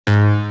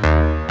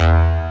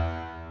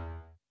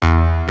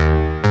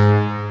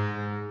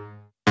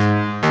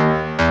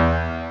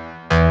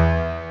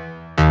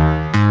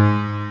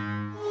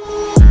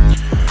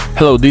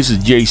Hello, this is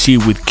JC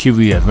with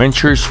Kiwi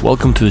Adventures.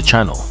 Welcome to the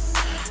channel.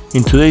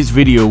 In today's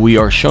video, we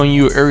are showing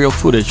you aerial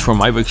footage from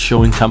IBEX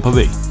show in Tampa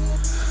Bay.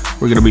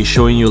 We're going to be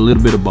showing you a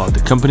little bit about the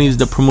companies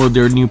that promote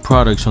their new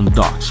products on the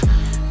docks,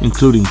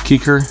 including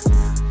Kicker,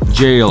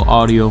 JL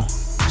Audio,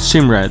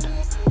 Simrad,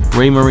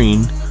 Ray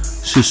Marine,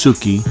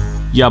 Suzuki,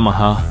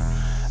 Yamaha,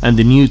 and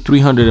the new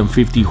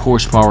 350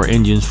 horsepower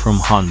engines from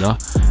Honda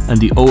and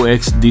the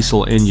OX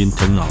diesel engine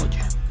technology.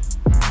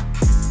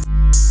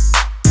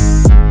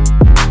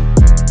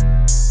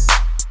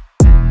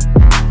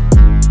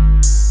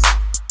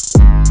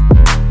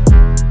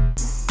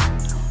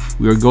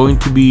 We are going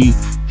to be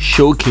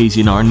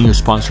showcasing our new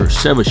sponsor,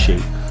 Seva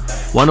Shade,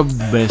 one of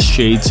the best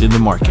shades in the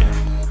market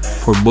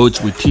for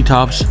boats with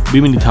T-tops,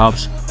 bimini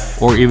tops,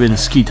 or even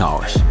ski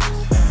towers.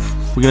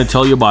 We're going to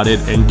tell you about it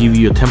and give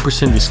you a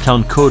 10%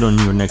 discount code on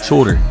your next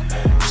order.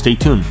 Stay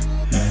tuned,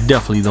 you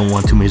definitely don't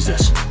want to miss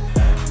this.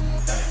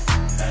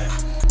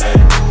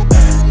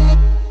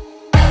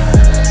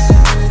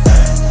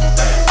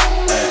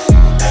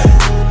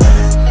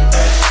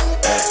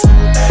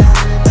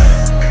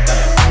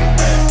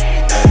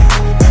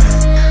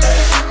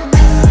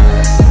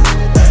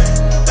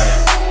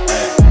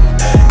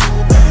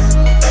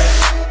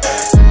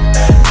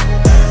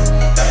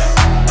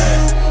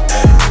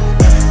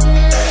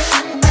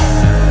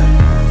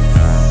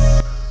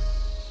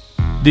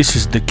 This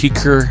is the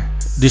Kicker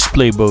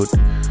display boat.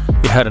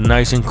 It had a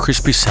nice and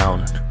crispy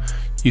sound.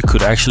 You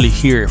could actually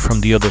hear it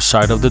from the other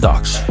side of the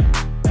docks.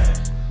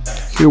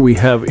 Here we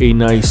have a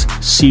nice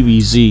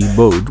CVZ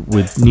boat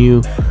with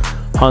new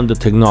Honda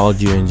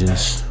technology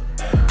engines.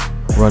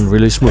 Run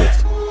really smooth.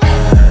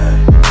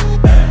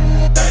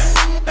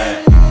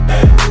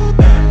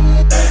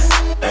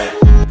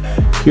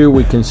 Here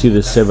we can see the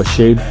Seva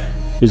Shade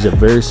is a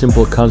very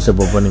simple concept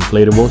of an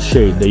inflatable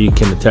shade that you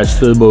can attach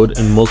to the boat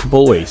in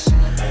multiple ways.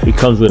 It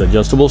comes with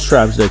adjustable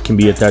straps that can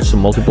be attached to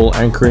multiple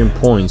anchoring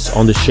points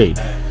on the shade.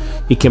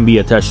 It can be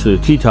attached to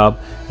the T-top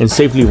and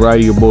safely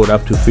ride your boat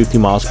up to 50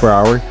 miles per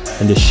hour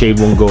and the shade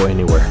won't go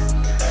anywhere.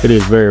 It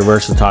is very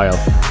versatile,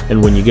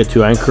 and when you get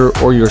to anchor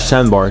or your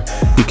sandbar,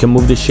 you can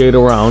move the shade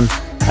around,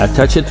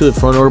 attach it to the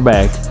front or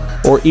back,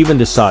 or even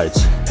the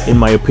sides. In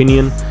my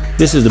opinion,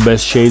 this is the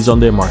best shades on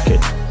the market.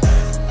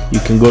 You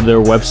can go to their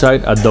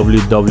website at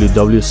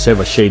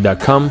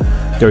www.sevashade.com.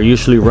 They're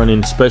usually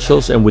running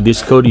specials, and with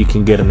this code you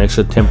can get an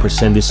extra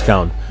 10%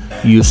 discount.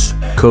 Use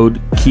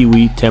code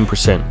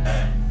KIWI10%.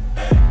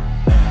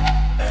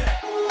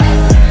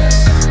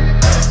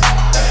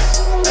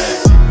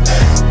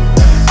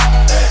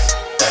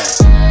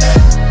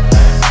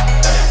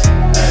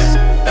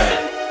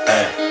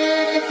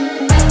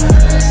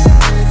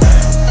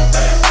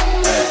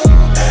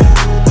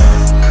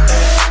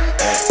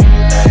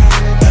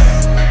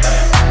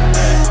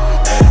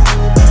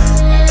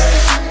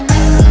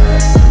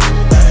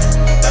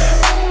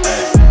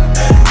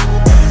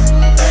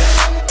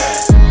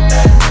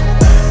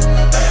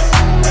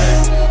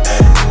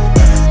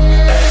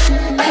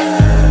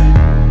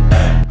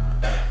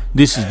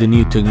 This is the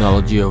new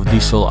technology of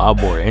diesel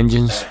outboard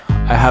engines.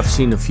 I have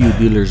seen a few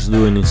dealers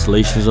doing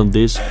installations of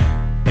this,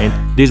 and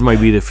this might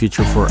be the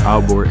future for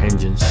outboard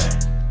engines.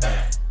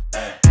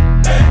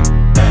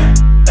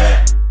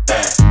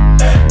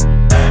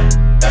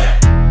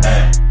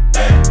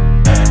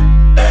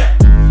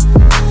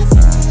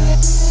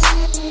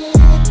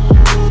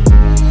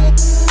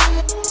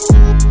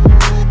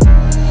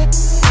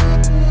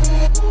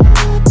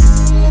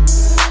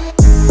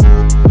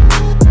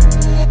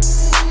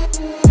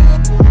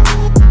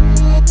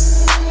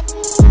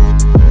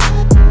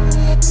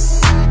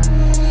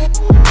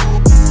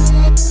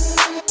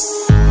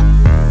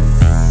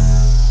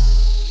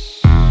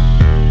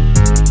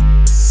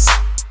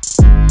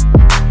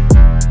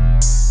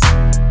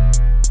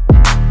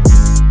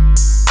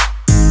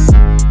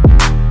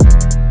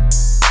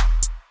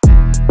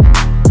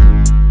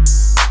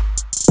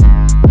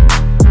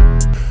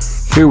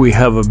 Here we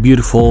have a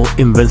beautiful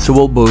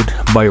Invincible boat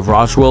by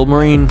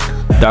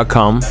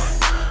RoswellMarine.com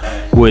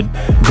with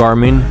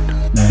Garmin,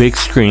 big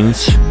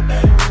screens,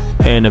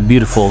 and a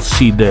beautiful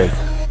sea deck.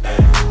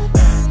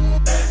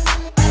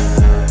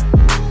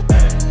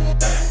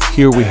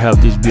 Here we have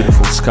this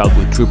beautiful Scout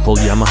with triple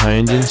Yamaha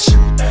engines,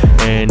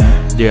 and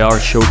they are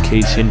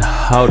showcasing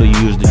how to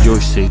use the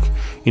joystick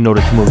in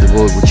order to move the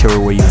boat whichever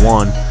way you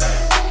want.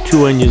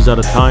 2 engines at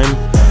a time,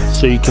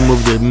 so you can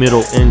move the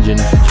middle engine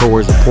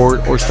towards the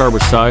port or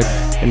starboard side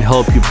and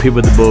help you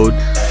pivot the boat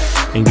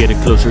and get it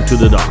closer to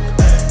the dock.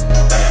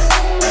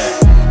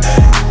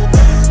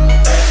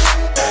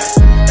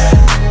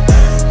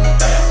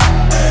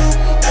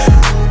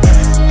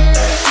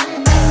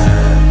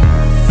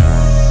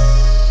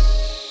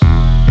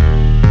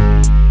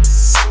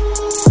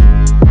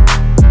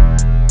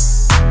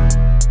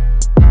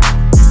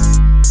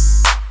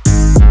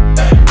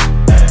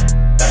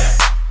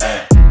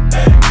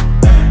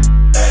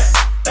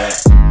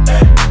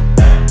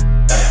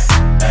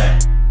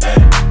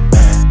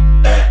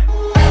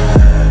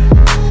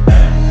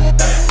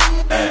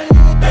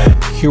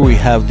 Here we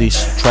have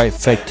this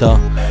trifecta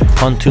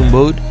pontoon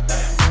boat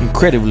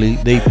Incredibly,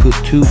 they put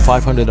two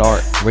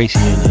 500R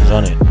racing engines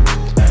on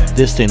it.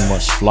 This thing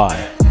must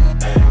fly.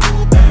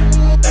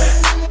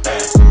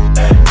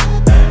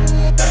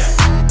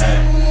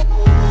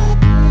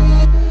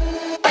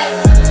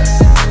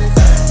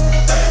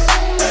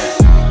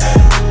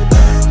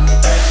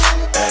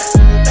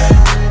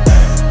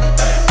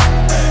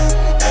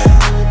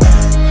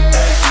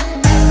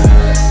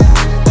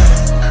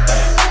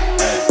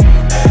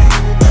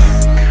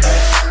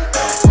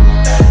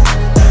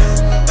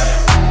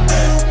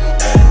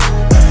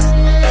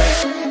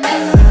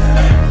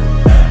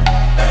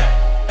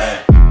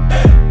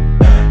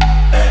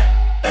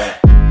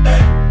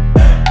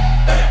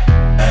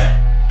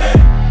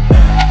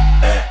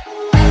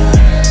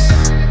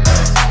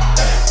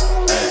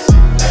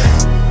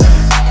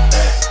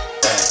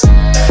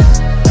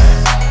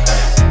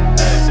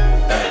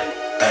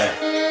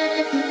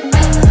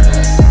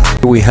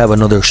 We have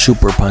another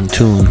super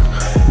pontoon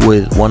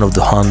with one of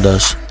the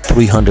Honda's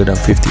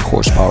 350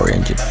 horsepower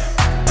engine.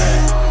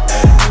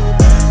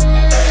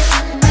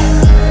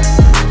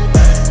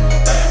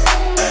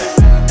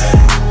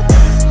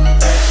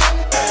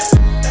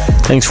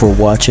 Thanks for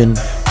watching.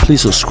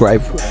 Please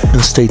subscribe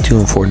and stay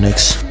tuned for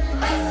next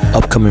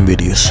upcoming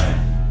videos.